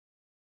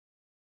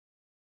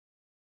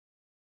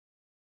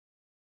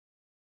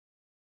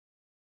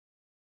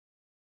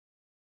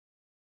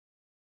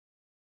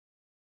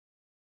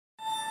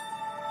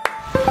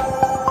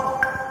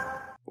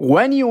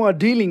When you are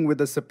dealing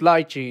with a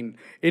supply chain,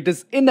 it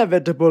is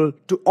inevitable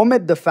to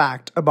omit the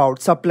fact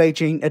about supply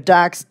chain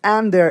attacks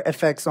and their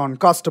effects on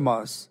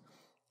customers.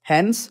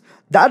 Hence,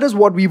 that is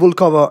what we will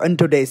cover in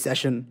today's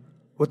session.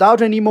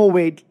 Without any more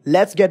wait,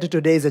 let's get to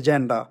today's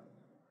agenda.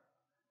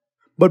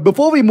 But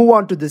before we move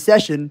on to the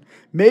session,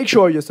 make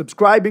sure you're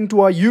subscribing to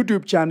our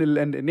YouTube channel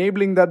and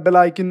enabling that bell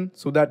icon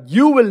so that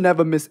you will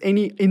never miss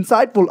any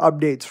insightful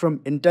updates from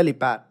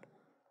Intellipaat.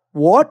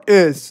 What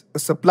is a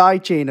supply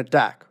chain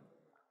attack?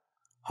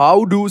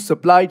 How do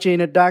supply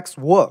chain attacks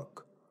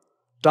work?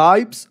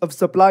 Types of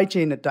supply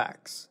chain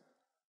attacks.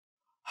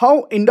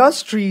 How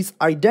industries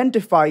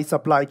identify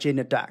supply chain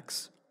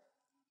attacks.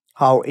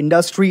 How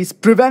industries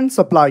prevent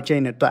supply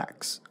chain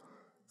attacks.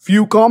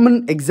 Few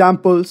common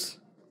examples.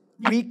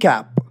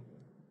 Recap.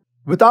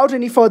 Without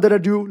any further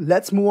ado,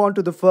 let's move on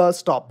to the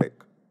first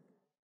topic.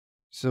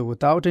 So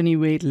without any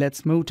wait,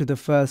 let's move to the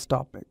first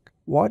topic.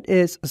 What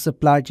is a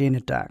supply chain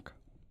attack?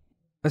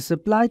 A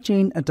supply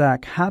chain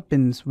attack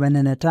happens when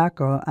an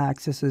attacker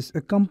accesses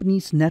a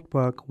company's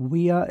network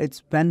via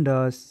its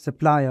vendors,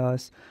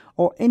 suppliers,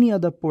 or any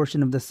other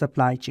portion of the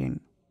supply chain.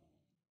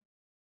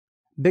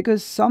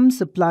 Because some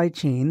supply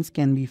chains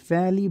can be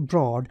fairly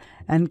broad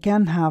and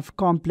can have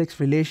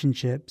complex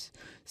relationships,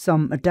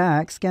 some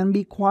attacks can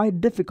be quite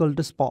difficult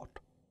to spot.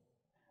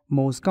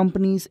 Most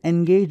companies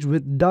engage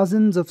with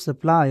dozens of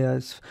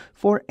suppliers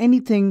for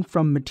anything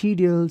from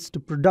materials to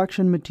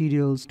production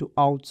materials to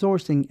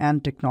outsourcing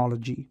and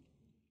technology.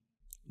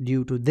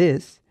 Due to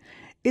this,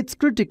 it's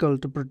critical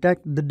to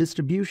protect the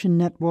distribution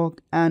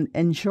network and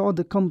ensure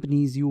the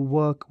companies you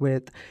work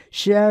with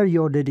share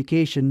your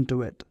dedication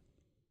to it.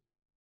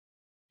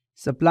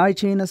 Supply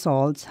chain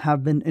assaults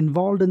have been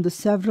involved in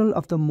several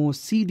of the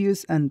most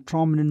serious and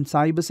prominent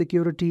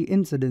cybersecurity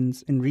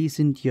incidents in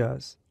recent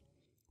years.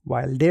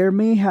 While there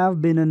may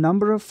have been a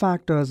number of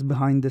factors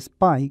behind this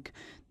spike,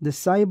 the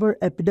cyber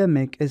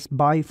epidemic is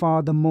by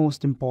far the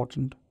most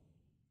important.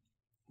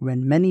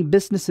 When many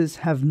businesses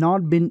have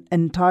not been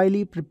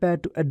entirely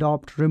prepared to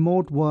adopt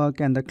remote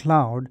work and the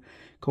cloud,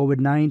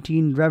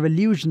 COVID-19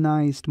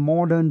 revolutionized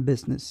modern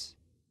business.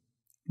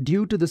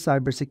 Due to the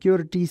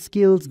cybersecurity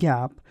skills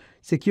gap,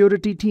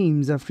 security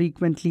teams are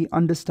frequently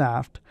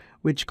understaffed,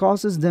 which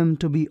causes them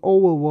to be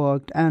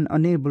overworked and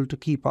unable to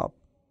keep up.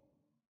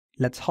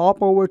 Let's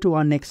hop over to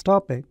our next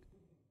topic.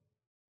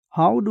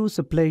 How do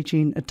supply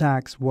chain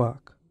attacks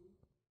work?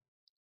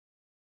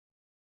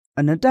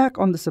 An attack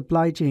on the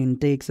supply chain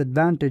takes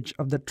advantage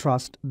of the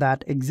trust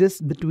that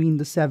exists between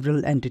the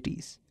several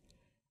entities.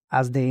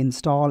 As they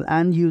install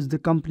and use the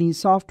company's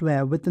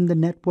software within the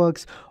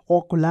networks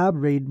or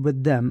collaborate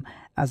with them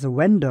as a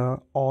vendor,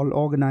 all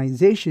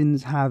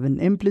organizations have an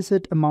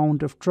implicit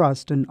amount of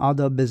trust in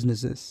other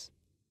businesses.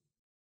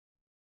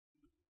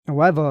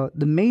 However,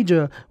 the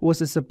major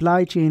was a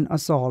supply chain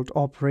assault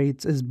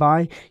operates is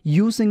by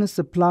using a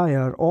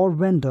supplier or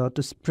vendor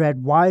to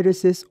spread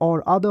viruses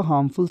or other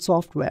harmful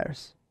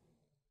softwares.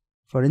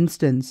 For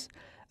instance,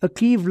 a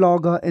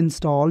keylogger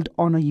installed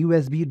on a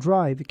USB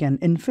drive can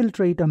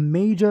infiltrate a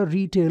major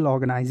retail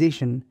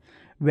organization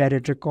where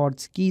it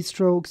records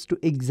keystrokes to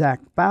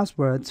exact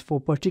passwords for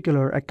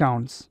particular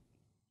accounts.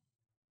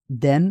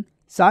 Then,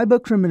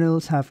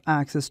 cybercriminals have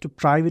access to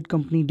private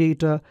company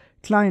data,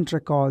 client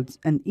records,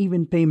 and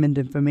even payment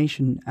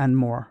information and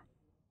more.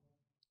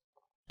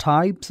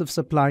 Types of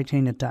supply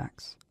chain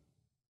attacks.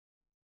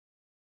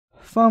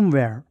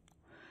 Firmware.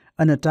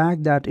 An attack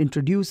that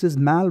introduces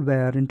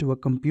malware into a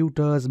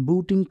computer's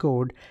booting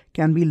code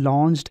can be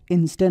launched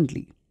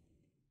instantly.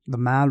 The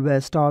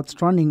malware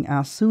starts running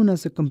as soon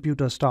as the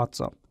computer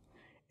starts up,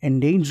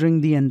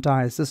 endangering the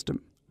entire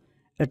system.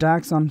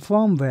 Attacks on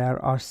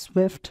firmware are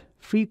swift,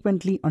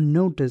 frequently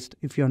unnoticed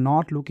if you're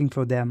not looking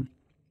for them,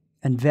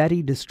 and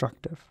very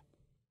destructive.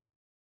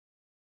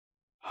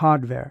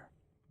 Hardware.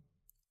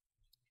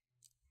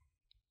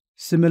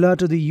 Similar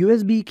to the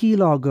USB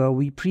keylogger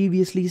we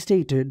previously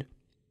stated,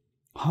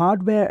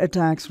 hardware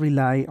attacks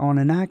rely on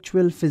an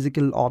actual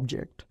physical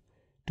object.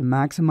 To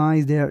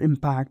maximize their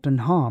impact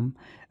and harm,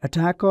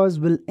 attackers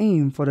will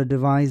aim for a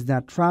device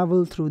that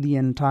travels through the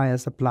entire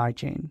supply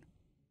chain.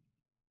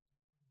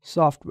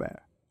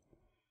 Software.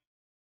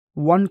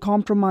 One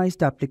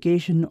compromised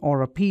application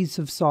or a piece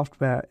of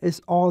software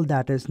is all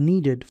that is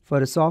needed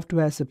for a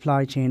software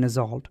supply chain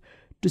assault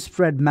to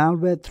spread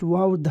malware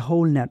throughout the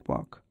whole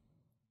network.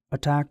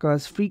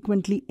 Attackers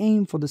frequently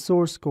aim for the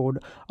source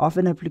code of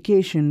an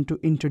application to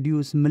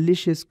introduce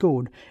malicious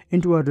code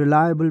into a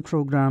reliable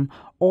program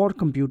or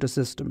computer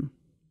system.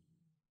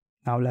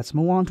 Now let's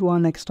move on to our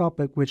next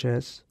topic, which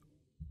is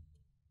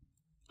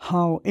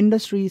how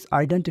industries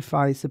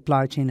identify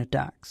supply chain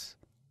attacks.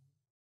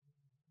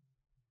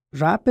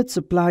 Rapid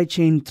supply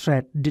chain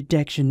threat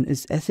detection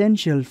is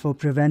essential for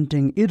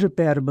preventing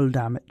irreparable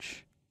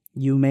damage.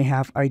 You may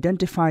have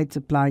identified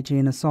supply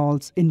chain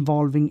assaults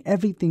involving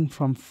everything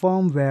from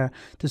firmware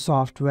to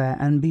software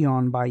and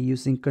beyond by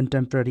using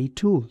contemporary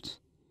tools.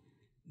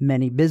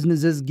 Many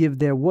businesses give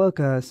their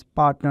workers,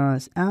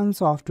 partners, and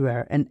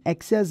software an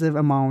excessive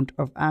amount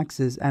of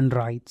access and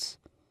rights.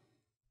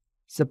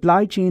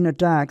 Supply chain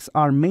attacks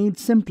are made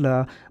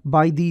simpler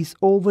by these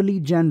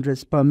overly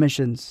generous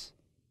permissions.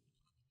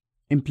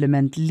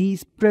 Implement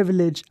least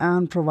privilege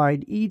and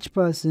provide each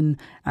person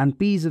and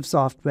piece of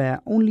software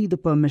only the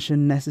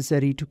permission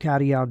necessary to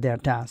carry out their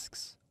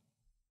tasks.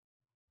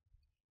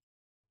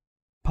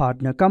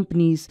 Partner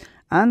companies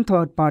and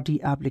third-party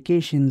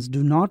applications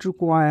do not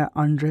require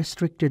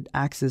unrestricted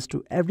access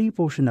to every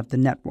portion of the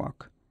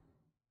network.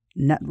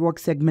 Network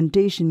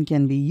segmentation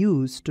can be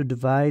used to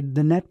divide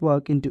the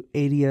network into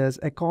areas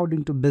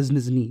according to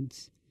business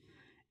needs.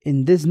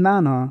 In this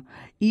manner,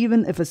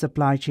 even if a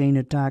supply chain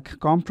attack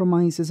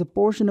compromises a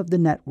portion of the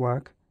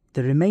network,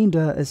 the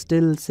remainder is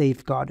still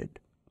safeguarded.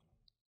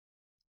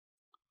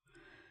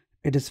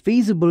 It is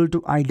feasible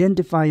to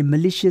identify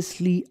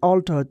maliciously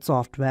altered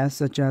software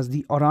such as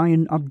the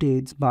Orion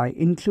updates by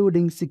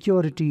including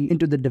security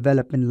into the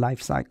development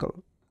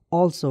lifecycle.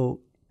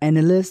 Also,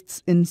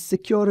 analysts in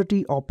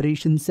Security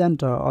Operations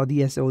Center or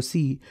the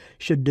SOC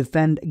should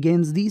defend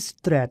against these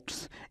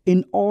threats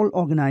in all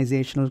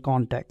organizational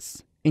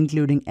contexts,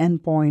 including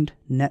endpoint,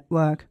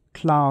 network,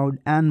 cloud,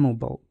 and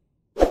mobile.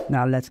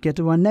 Now let's get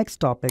to our next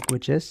topic,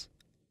 which is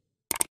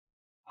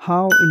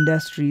how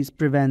industries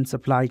prevent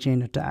supply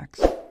chain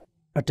attacks.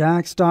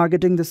 Attacks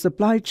targeting the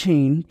supply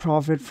chain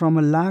profit from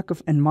a lack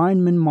of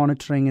environment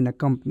monitoring in a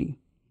company.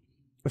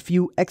 A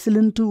few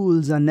excellent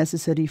tools are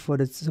necessary for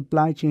its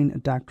supply chain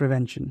attack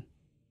prevention.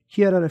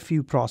 Here are a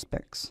few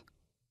prospects.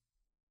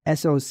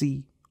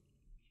 SOC.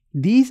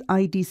 These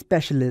IT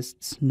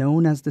specialists,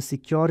 known as the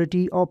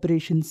Security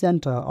Operations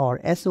Center or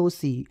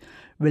SOC,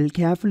 will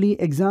carefully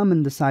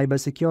examine the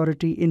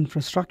cybersecurity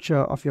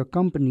infrastructure of your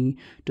company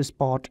to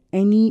spot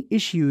any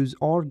issues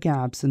or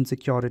gaps in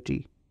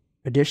security.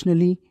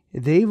 Additionally,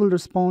 they will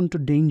respond to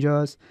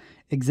dangers,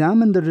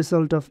 examine the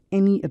result of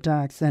any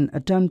attacks, and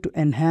attempt to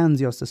enhance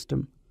your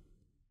system.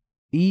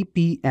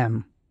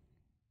 EPM.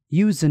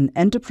 Use an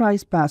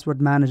enterprise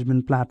password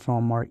management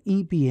platform or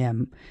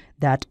EPM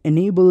that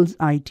enables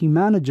IT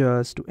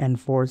managers to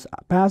enforce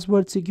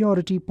password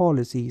security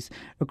policies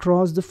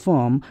across the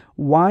firm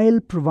while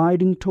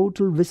providing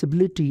total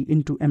visibility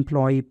into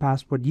employee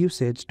password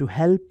usage to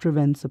help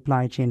prevent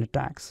supply chain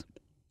attacks.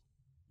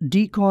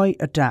 Decoy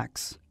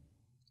attacks.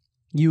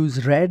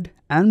 Use red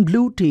and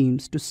blue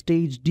teams to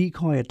stage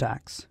decoy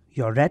attacks.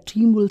 Your red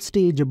team will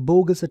stage a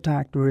bogus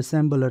attack to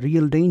resemble a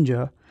real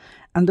danger,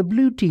 and the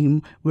blue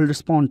team will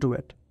respond to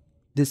it.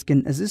 This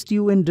can assist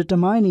you in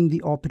determining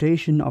the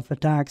operation of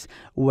attacks,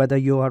 whether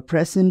your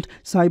present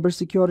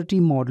cybersecurity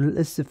model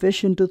is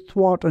sufficient to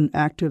thwart an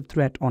active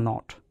threat or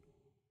not.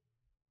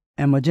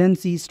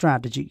 Emergency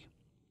strategy.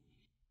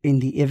 In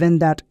the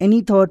event that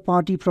any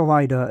third-party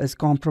provider is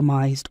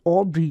compromised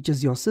or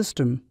breaches your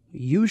system,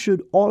 you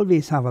should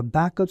always have a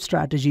backup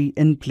strategy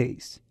in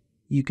place.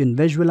 You can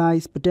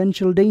visualize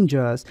potential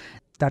dangers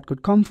that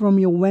could come from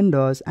your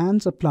vendors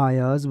and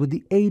suppliers with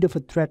the aid of a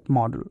threat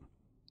model.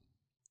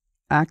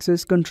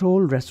 Access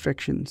control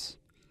restrictions.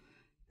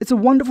 It's a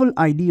wonderful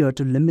idea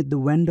to limit the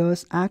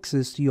vendor's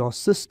access to your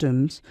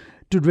systems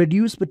to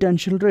reduce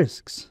potential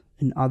risks.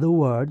 In other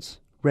words,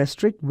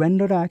 restrict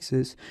vendor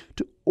access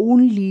to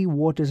only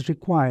what is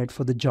required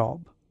for the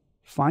job.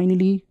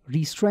 Finally,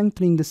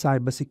 re-strengthening the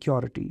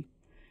cybersecurity.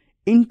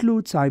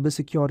 Include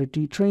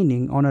cybersecurity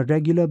training on a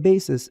regular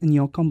basis in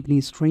your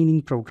company's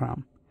training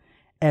program.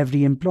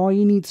 Every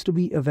employee needs to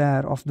be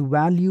aware of the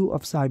value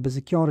of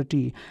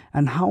cybersecurity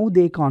and how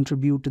they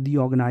contribute to the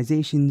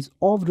organization's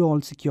overall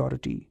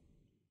security.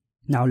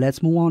 Now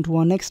let's move on to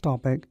our next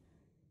topic.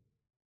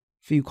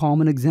 Few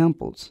common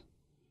examples.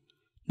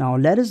 Now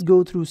let us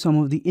go through some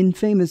of the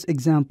infamous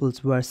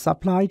examples where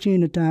supply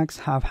chain attacks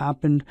have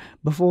happened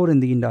before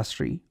in the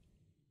industry.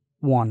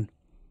 1.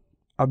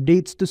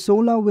 Updates to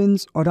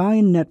SolarWinds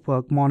Orion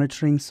network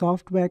monitoring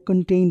software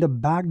contained a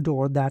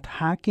backdoor that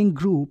hacking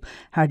group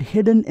had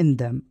hidden in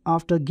them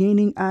after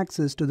gaining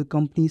access to the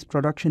company's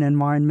production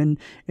environment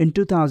in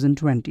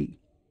 2020.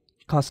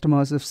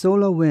 Customers of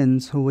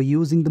SolarWinds who were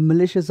using the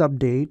malicious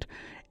update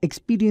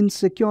experienced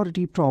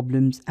security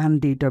problems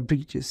and data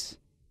breaches.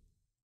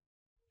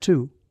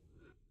 2.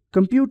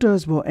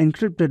 Computers were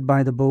encrypted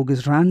by the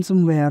bogus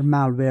ransomware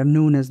malware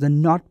known as the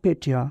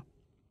NotPetya,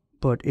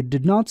 but it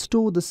did not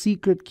store the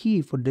secret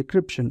key for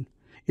decryption.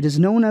 It is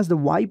known as the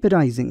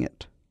viperizing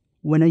it.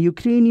 When a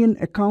Ukrainian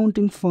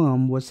accounting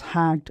firm was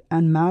hacked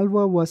and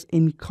malware was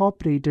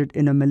incorporated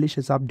in a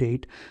malicious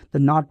update, the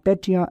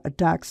NotPetya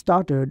attack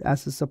started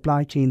as a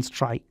supply chain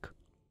strike.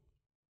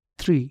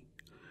 3.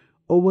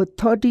 Over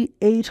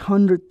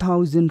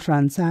 3,800,000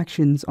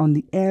 transactions on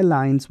the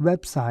airline's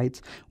websites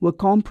were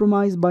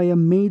compromised by a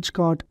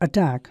Magecart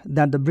attack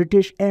that the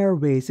British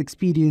Airways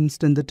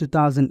experienced in the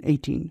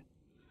 2018.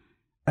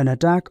 An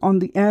attack on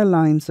the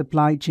airline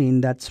supply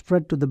chain that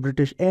spread to the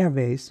British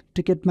Airways,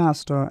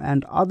 Ticketmaster,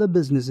 and other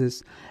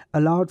businesses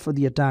allowed for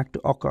the attack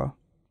to occur.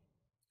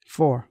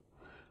 4.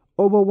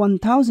 Over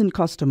 1,000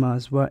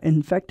 customers were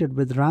infected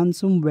with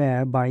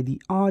ransomware by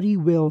the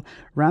RE-Will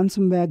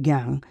ransomware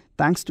gang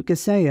thanks to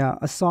Kaseya,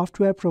 a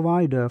software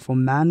provider for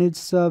managed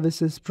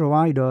services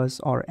providers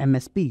or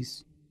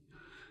MSPs.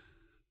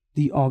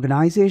 The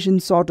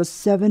organization sought a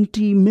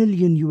 70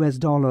 million US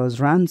dollars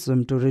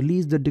ransom to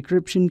release the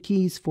decryption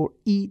keys for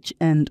each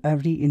and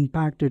every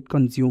impacted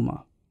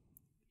consumer.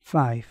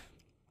 5.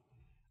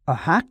 A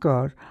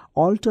hacker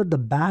altered the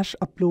bash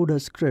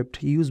uploader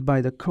script used by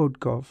the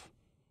CodeCurve,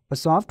 a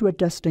software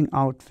testing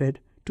outfit,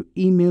 to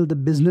email the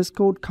business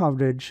code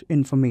coverage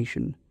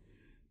information.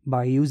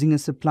 By using a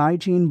supply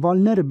chain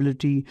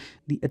vulnerability,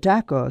 the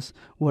attackers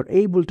were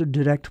able to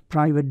direct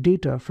private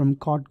data from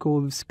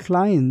CodeCurve's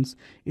clients,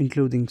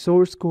 including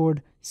source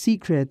code,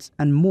 secrets,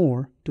 and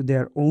more, to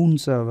their own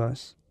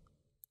servers.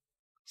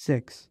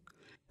 6.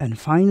 And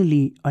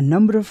finally, a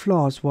number of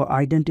flaws were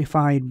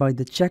identified by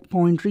the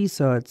Checkpoint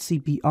Research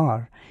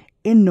 (CPR)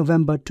 in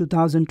November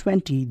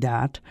 2020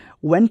 that,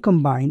 when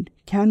combined,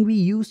 can be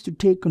used to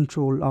take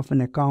control of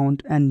an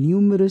account and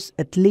numerous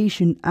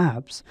Atlassian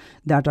apps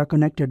that are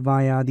connected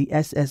via the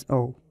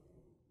SSO.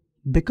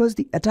 Because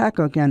the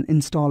attacker can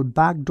install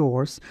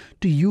backdoors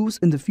to use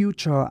in the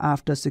future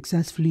after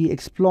successfully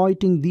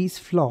exploiting these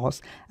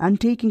flaws and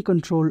taking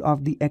control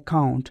of the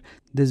account,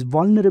 this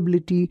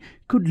vulnerability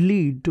could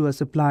lead to a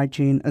supply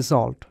chain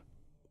assault.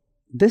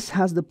 This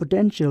has the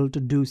potential to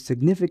do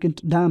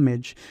significant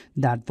damage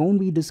that won't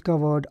be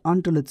discovered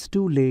until it's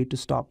too late to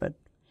stop it.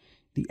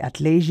 The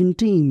Atlassian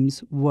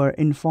teams were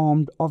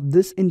informed of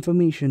this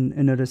information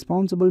in a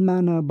responsible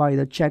manner by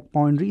the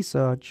Checkpoint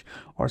Research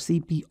or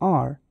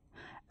CPR,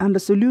 and a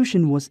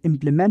solution was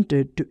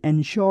implemented to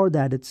ensure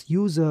that its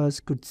users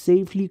could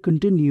safely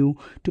continue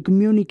to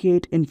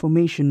communicate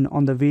information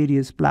on the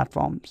various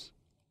platforms.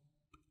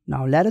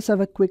 Now let us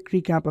have a quick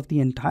recap of the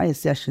entire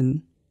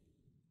session.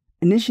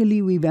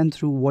 Initially, we went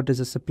through what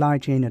is a supply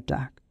chain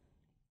attack,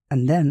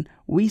 and then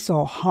we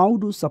saw how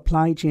do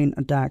supply chain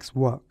attacks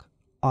work,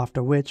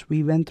 after which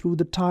we went through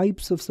the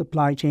types of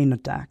supply chain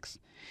attacks,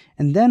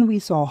 and then we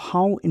saw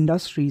how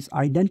industries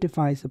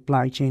identify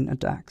supply chain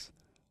attacks,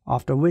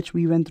 after which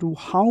we went through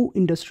how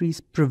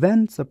industries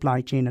prevent supply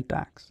chain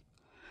attacks,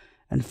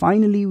 and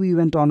finally we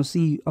went on to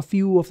see a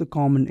few of the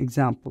common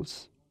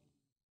examples.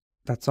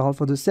 That's all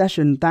for this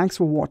session. Thanks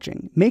for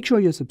watching. Make sure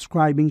you're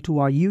subscribing to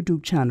our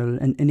YouTube channel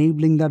and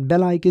enabling that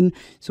bell icon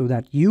so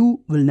that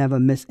you will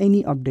never miss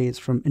any updates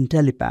from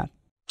Intellipaat.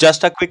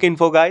 Just a quick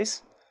info,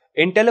 guys.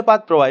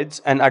 Intellipaat provides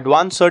an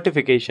advanced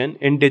certification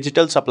in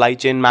digital supply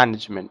chain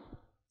management.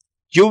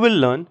 You will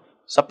learn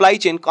supply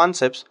chain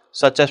concepts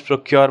such as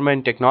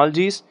procurement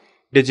technologies,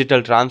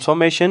 digital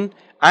transformation,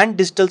 and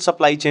digital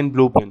supply chain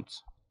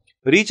blueprints.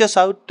 Reach us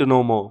out to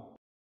know more.